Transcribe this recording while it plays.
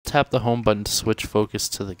tap the home button to switch focus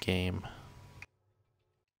to the game.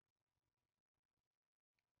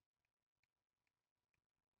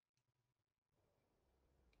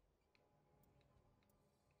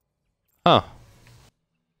 Huh.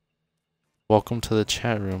 Welcome to the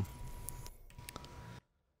chat room.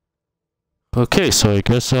 Okay, so I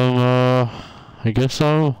guess I'm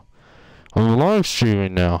live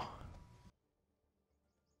streaming now.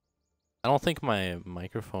 I don't think my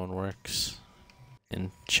microphone works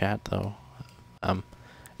in chat though.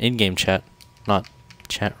 In-game chat, not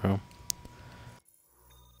chat room.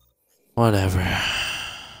 Whatever.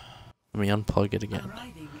 Let me unplug it again.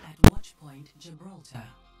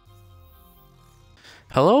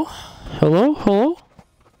 Hello? Hello? Hello?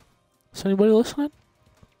 Is anybody listening?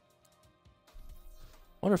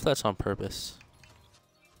 Wonder if that's on purpose.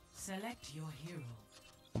 Select your hero.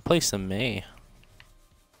 I'll play some May.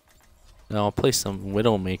 No, I'll play some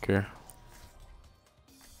Widowmaker.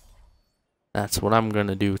 That's what I'm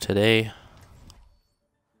gonna do today.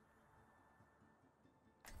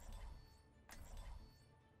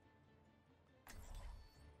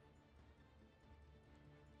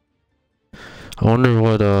 I wonder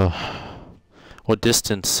what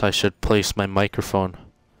distance I should place my microphone.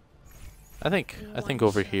 I think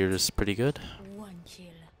over here is pretty good.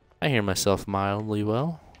 I hear myself mildly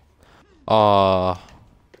well.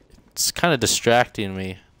 It's kind of distracting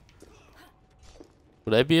me.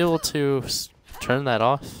 Would I be able to turn that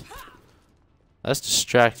off? That's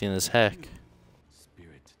distracting as heck.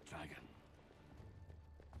 Spirit dragon.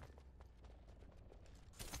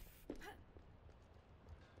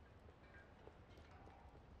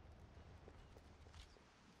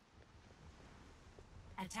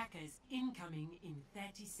 Attackers incoming in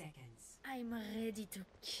 30 seconds. I'm ready to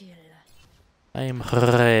kill. I am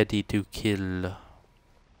ready to kill.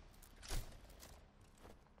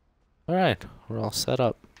 Alright, we're all set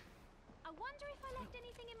up. I wonder if I left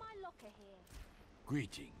anything in my locker here.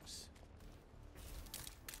 Greetings.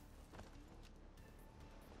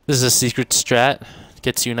 This is a secret strat.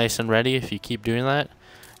 Gets you nice and ready. If you keep doing that,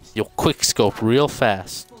 you'll quick scope real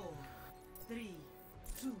fast. 4, 3,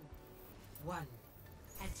 2, 1.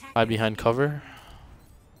 Hide behind cover.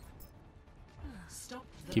 Stop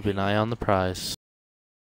the Keep an eye on the prize.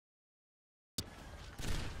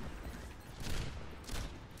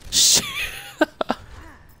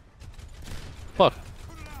 Fuck.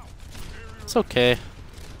 It's okay.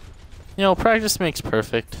 You know, practice makes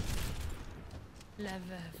perfect. La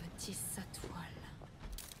veuve tisse sa toile.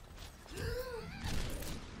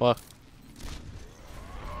 Fuck.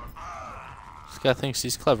 This guy thinks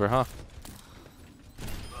he's clever, huh?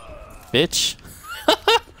 Bitch.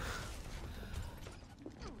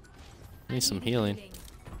 Need some healing.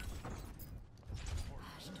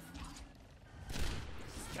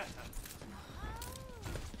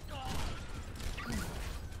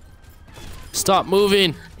 Stop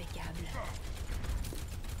moving!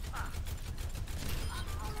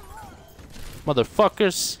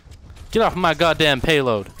 Motherfuckers! Get off my goddamn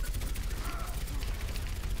payload!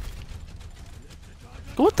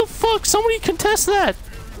 What the fuck? Somebody contest that!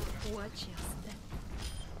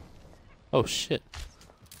 Oh shit.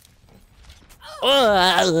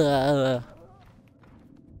 I'm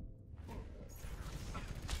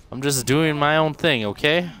just doing my own thing,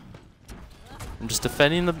 okay? I'm just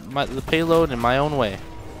defending the payload in my own way.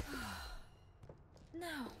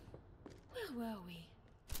 Now, where were we?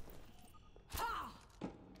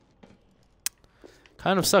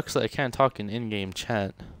 Kind of sucks that I can't talk in-game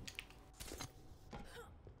chat.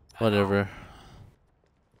 Whatever.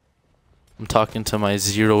 I'm talking to my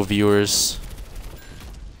 0 viewers.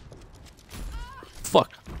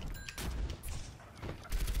 Fuck.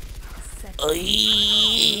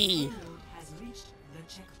 Aye.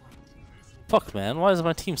 Fuck, man. Why does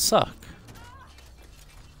my team suck?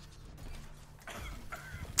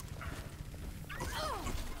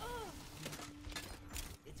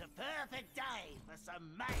 It's a perfect day for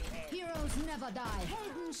some mayhem. Heroes never die.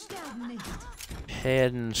 Helden sterben nicht.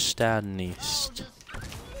 Helden sterben nicht.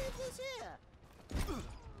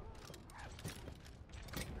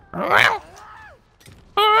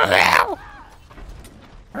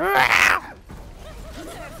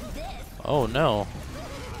 Oh no.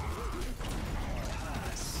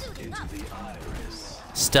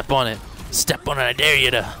 Step on it. Step on it, I dare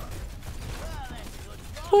you to.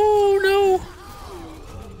 Oh no.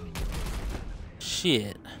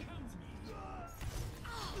 Shit.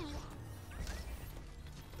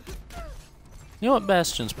 You know what?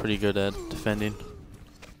 Bastion's pretty good at defending.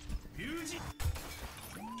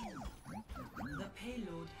 The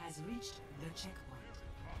payload has reached the checkpoint.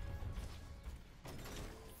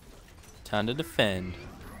 Time to defend.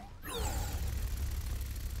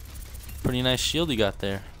 Pretty nice shield you got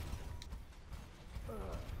there.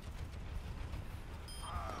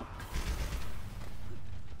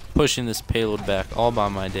 Pushing this payload back all by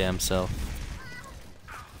my damn self.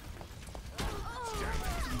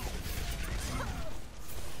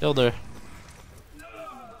 Killed her.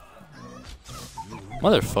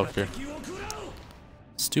 Motherfucker.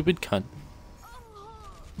 Stupid cunt.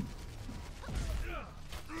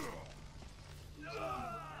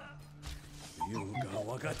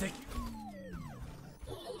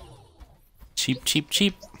 Cheap, cheap,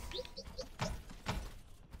 cheap.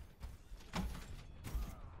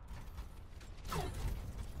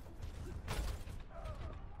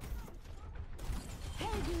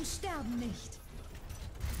 Helden sterben nicht.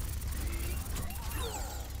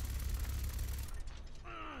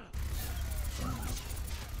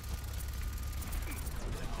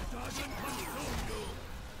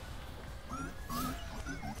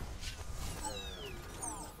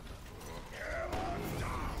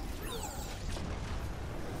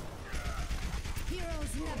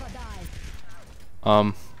 Heroes never die.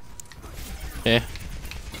 Okay.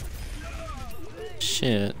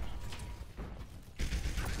 Shit.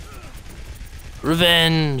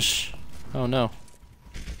 Revenge! Oh no.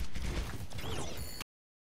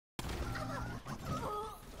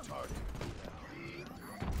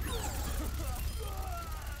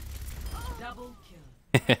 Double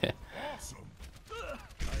kill.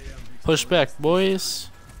 Push back, boys.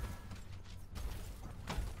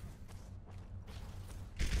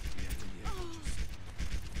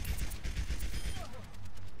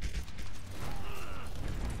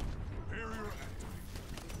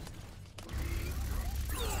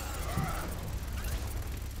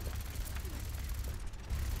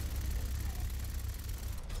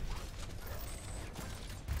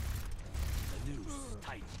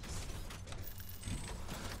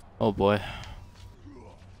 Oh boy.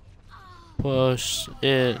 Push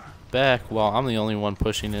it back. Well, I'm the only one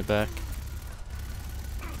pushing it back.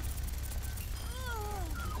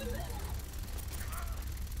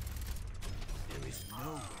 There is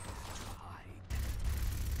nowhere to hide.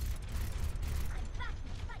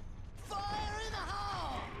 Fire in the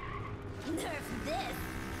hole! Nerf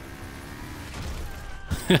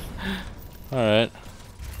this! Alright.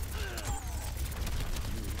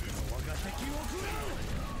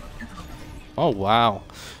 Oh wow.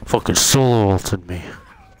 Fucking solo ulted me.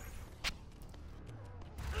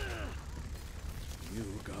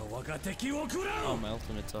 Oh, my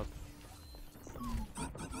ultimate's up.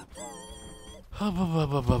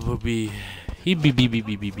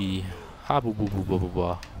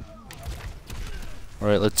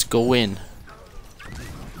 Alright, let's go in.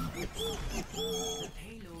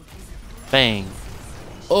 Bang.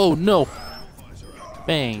 Oh no.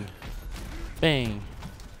 Bang. Bang.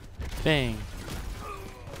 Bang.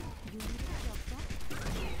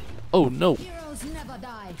 Oh no. Heroes never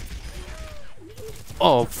die.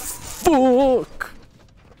 Oh fuck.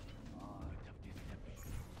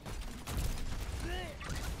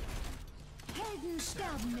 Helden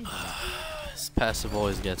sterben nicht. This passive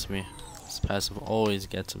always gets me. This passive always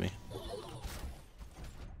gets me.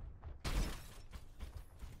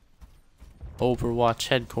 Overwatch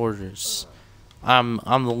headquarters. I'm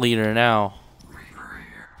the leader now.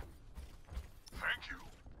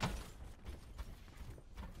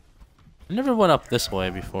 I never went up this way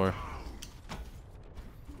before.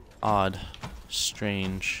 Odd.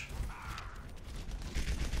 Strange.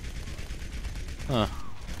 Huh.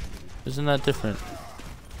 Isn't that different?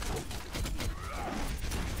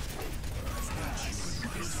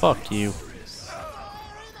 Fuck you.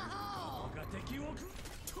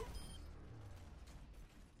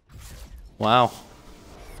 Wow.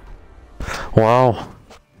 Wow.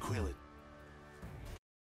 Quill it.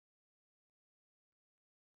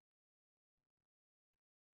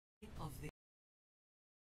 Of the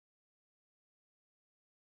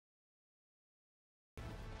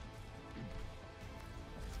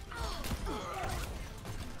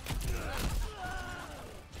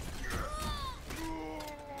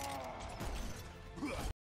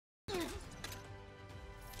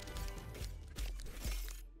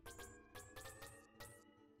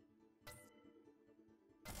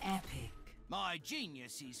epic. My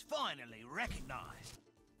genius is finally recognized.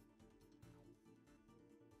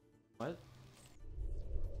 What?